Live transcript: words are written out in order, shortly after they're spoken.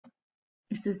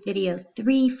This is video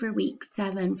 3 for week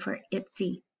 7 for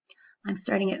ITCE. I'm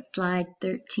starting at slide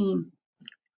 13.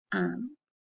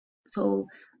 So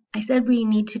I said we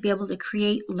need to be able to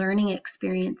create learning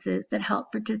experiences that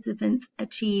help participants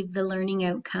achieve the learning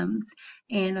outcomes.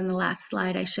 And on the last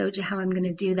slide, I showed you how I'm going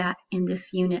to do that in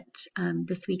this unit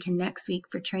this week and next week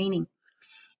for training.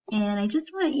 And I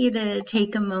just want you to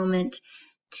take a moment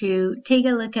to take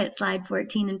a look at slide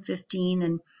 14 and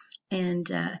 15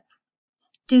 and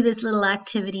do this little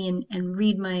activity and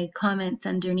read my comments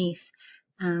underneath.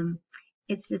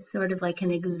 It's just sort of like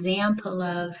an example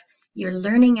of your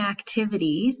learning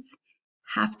activities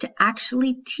have to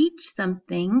actually teach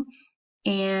something,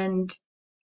 and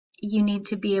you need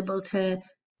to be able to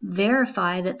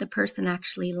verify that the person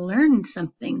actually learned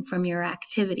something from your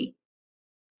activity.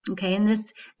 Okay, and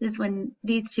this when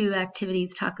these two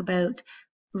activities talk about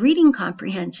reading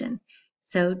comprehension.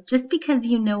 So just because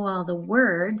you know all the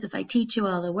words, if I teach you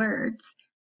all the words,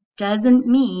 doesn't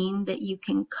mean that you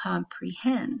can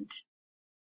comprehend,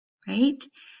 right?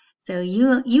 So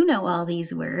you know all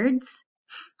these words,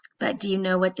 but do you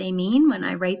know what they mean when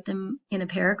I write them in a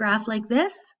paragraph like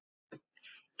this?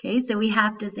 Okay, so we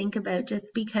have to think about,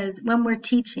 just because when we're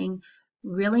teaching,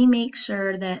 really make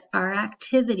sure that our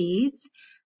activities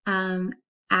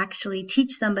actually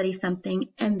teach somebody something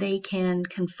and they can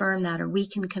confirm that, or we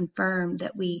can confirm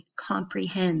that we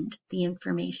comprehend the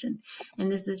information. And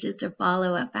this is just a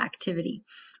follow-up activity.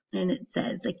 And it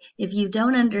says, like, if you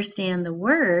don't understand the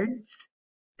words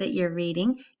that you're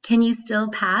reading, can you still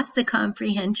pass a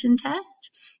comprehension test?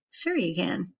 Sure you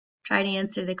can. Try to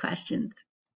answer the questions.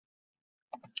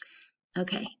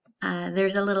 Okay,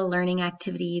 there's a little learning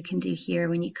activity you can do here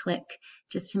when you click,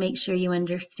 just to make sure you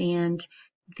understand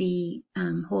the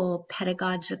whole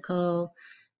pedagogical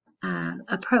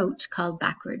approach called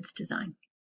backwards design.